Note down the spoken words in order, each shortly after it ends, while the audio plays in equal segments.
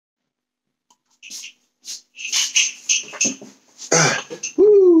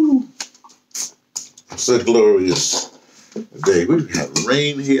It's a glorious day. We've had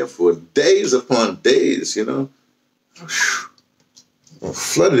rain here for days upon days, you know. We're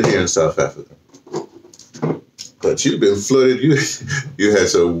flooded here in South Africa. But you've been flooded. You had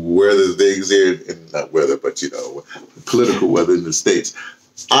some weather things here, and not weather, but, you know, political weather in the States.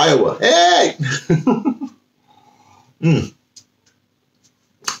 Iowa, hey!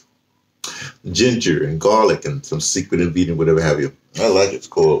 Ginger and garlic and some secret ingredient, whatever have you. I like it. It's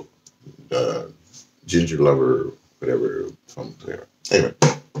called ginger lover, whatever, from there. Anyway,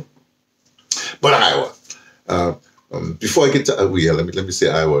 but Iowa. Before I get to let me say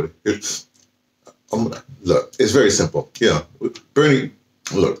Iowa. Look, it's very simple. You know, Bernie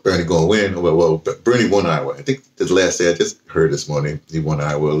going to win. Well, Bernie won Iowa. I think this last day I just heard this morning he won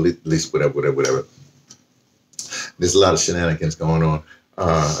Iowa. At least whatever. There's a lot of shenanigans going on.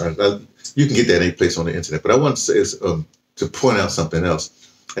 You can get that any place on the internet. But I want to say is to point out something else.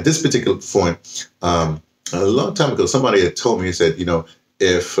 At this particular point, a long time ago, somebody had told me, he said, you know,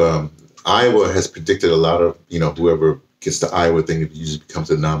 if Iowa has predicted a lot of, you know, whoever gets the Iowa thing, it usually becomes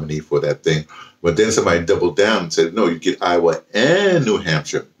a nominee for that thing. But then somebody doubled down and said, no, you get Iowa and New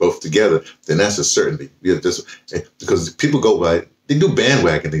Hampshire both together, then that's a certainty. Because people go by, they do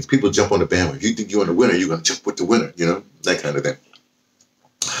bandwagon things. People jump on the bandwagon. If you think you're the winner, you're going to jump with the winner, you know, that kind of thing.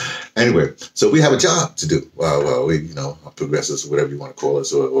 Anyway, so we have a job to do. Well, we, you know, progressives, whatever you want to call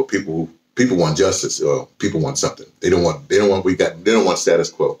us, or people want justice, or people want something. They don't want status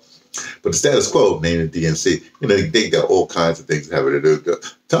quo. But the status quo, namely the DNC, you know, they got all kinds of things having to do.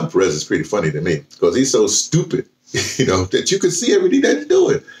 Tom Perez is pretty funny to me because he's so stupid, you know, that you can see everything that he's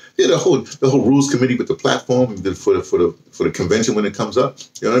doing. Yeah, the whole rules committee with the platform for the convention when it comes up,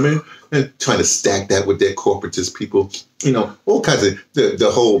 you know what I mean? And trying to stack that with their corporatist people, you know, all kinds of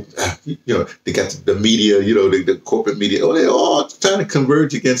the whole, you know, they got the media, you know, the corporate media. Oh, they're all trying to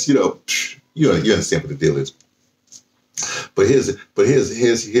converge against, you know, you understand what the deal is. But here's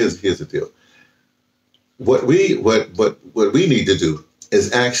the deal. What we need to do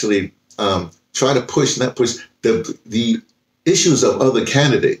is actually try to push the issues of other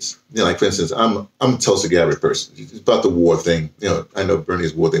candidates. You know, like for instance, I'm a Tulsi Gabbard person. It's about the war thing. You know, I know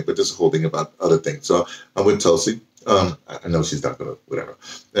Bernie's war thing, but this whole thing about other things. So I'm with Tulsi. I know she's not gonna whatever.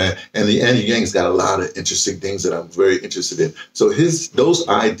 And the Andrew Yang's got a lot of interesting things that I'm very interested in. So those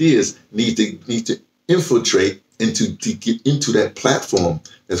ideas need to infiltrate to get into that platform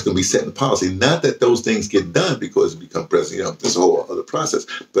that's going to be setting policy. Not that those things get done because you become president. You know, there's a whole other process.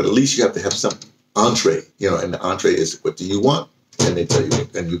 But at least you have to have some entree. You know, and the entree is, what do you want? And they tell you,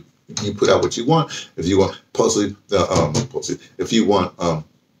 and you put out what you want. If you want if you want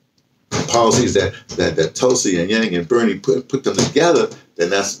policies that Tulsi and Yang and Bernie put them together, then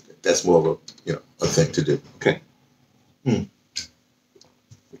that's more of a thing to do. Okay.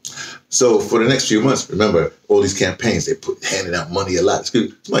 So for the next few months, remember all these campaigns, they handing out money a lot.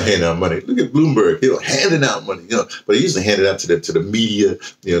 It's not handing out money. Look at Bloomberg, you know, handing out money, you know, but they usually hand it out to the media,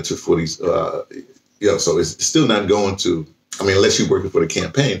 you know, for these, you know, so it's still not going to, I mean, unless you're working for the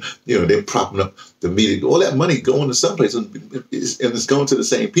campaign, you know, they're propping up the media. All that money going to someplace and it's going to the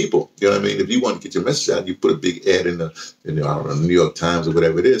same people. You know what I mean? If you want to get your message out, you put a big ad in the I don't know, New York Times or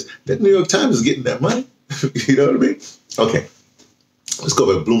whatever it is. That New York Times is getting that money. You know what I mean? Okay. Let's go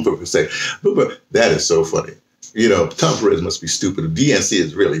back to Bloomberg for a second. Bloomberg, that is so funny. You know, Tom Perez must be stupid. The DNC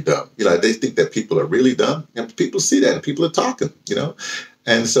is really dumb. You know, they think that people are really dumb. And people see that and people are talking, you know.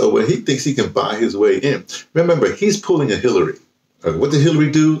 And so when he thinks he can buy his way in, remember, he's pulling a Hillary. What did Hillary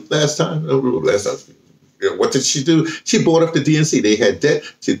do last time? What did she do? She bought up the DNC. They had debt.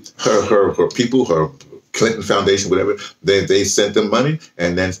 Her people, her Clinton Foundation, whatever, they sent them money.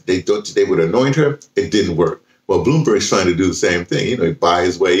 And then they thought they would anoint her. It didn't work. Well, Bloomberg's trying to do the same thing. You know, he buy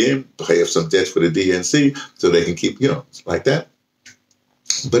his way in, pay off some debts for the DNC so they can keep, you know, like that.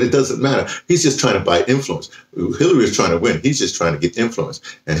 But it doesn't matter. He's just trying to buy influence. Hillary is trying to win. He's just trying to get influence.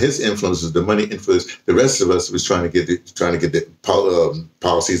 And his influence is the money influence. The rest of us was trying to get the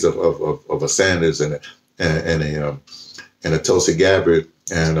policies of a Sanders and a Tulsi Gabbard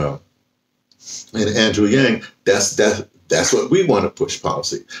and Andrew Yang. That's what we want to push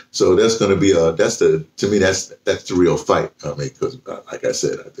policy. So that's going to be that's the real fight. I mean, because like I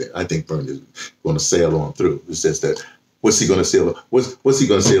said, I think Bernie is going to sail on through. It's just that what's he going to sail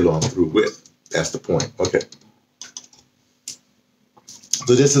on through with? That's the point. Okay.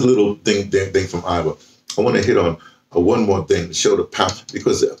 So this is a little thing from Iowa. I want to hit on one more thing to show the power,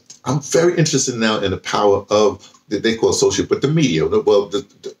 because I'm very interested now in the power of they call social, but the media,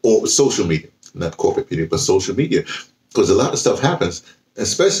 or social media, not corporate media, but social media. Because a lot of stuff happens,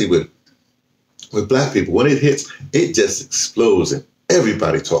 especially with black people. When it hits, it just explodes and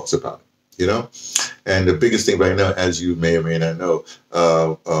everybody talks about it. you know. And the biggest thing right now, as you may or may not know,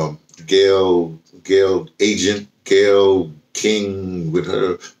 Gail agent Gail King with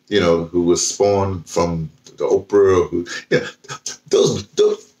her, you know, who was spawned from the Oprah, who, yeah,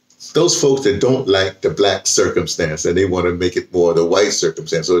 those folks that don't like the black circumstance and they want to make it more the white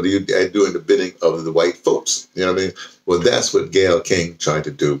circumstance. So they're doing the bidding of the white folks. You know what I mean? Well, that's what Gail King tried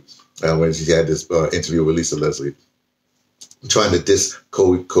to do when she had this interview with Lisa Leslie, trying to diss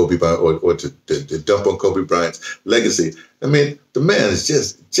Kobe Bryant or to dump on Kobe Bryant's legacy. I mean, the man has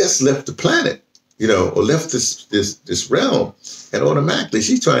just left the planet, you know, or left this realm, and automatically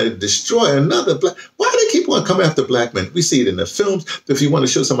she's trying to destroy another black. Why do they keep on coming after black men? We see it in the films. If you want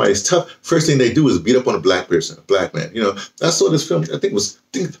to show somebody's tough, first thing they do is beat up on a black person, a black man. You know, I saw this film. I think it was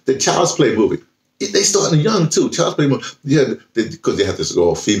the Child's Play movie. They starting young too. Child's Play movie. Yeah, because they have this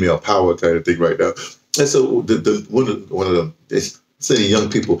all female power kind of thing right now. And so one of them, they sending young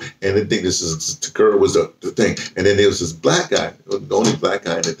people, and they think the girl was the thing. And then there was this black guy, the only black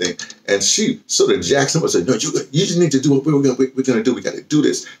guy in the thing. And she sort of jacks him and said, no, you just need to do what we're gonna do. We got to do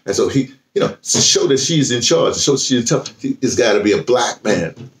this. And so he, you know, to show that she's in charge, to show she's tough, it's got to be a black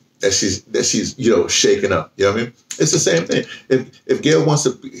man that she's you know, shaking up. You know what I mean? It's the same thing. If Gail wants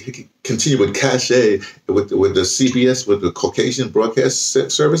to continue with cachet with the CBS, with the Caucasian broadcast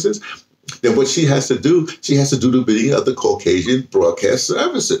services, then what she has to do the bidding of the Caucasian broadcast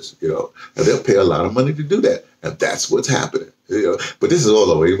services, you know, and they'll pay a lot of money to do that, and that's what's happening, you know. But this is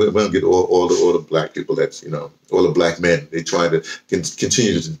all over. We don't get all the black people. That's, you know, all the black men. They try to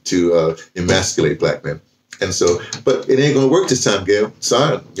continue to emasculate black men, and so, but it ain't gonna work this time, Gail.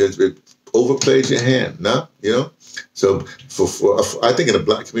 Sorry, you overplayed your hand, nah, you know. So for I think in the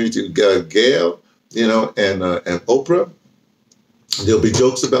black community, you got Gail, you know, and Oprah. There'll be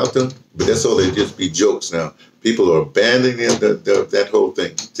jokes about them, but that's all. They just be jokes now. People are abandoning that whole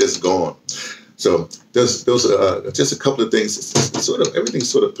thing, just gone. So those just a couple of things. It's sort of everything's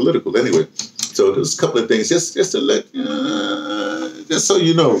sort of political anyway. So there's a couple of things just to let just so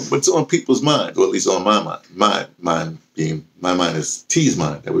you know what's on people's mind, or at least on my mind. My mind is T's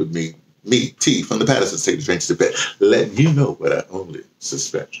mind. That would mean me, T, from the Pattersons, take the train to bed. Let you know what I only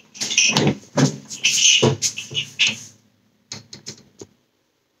suspect.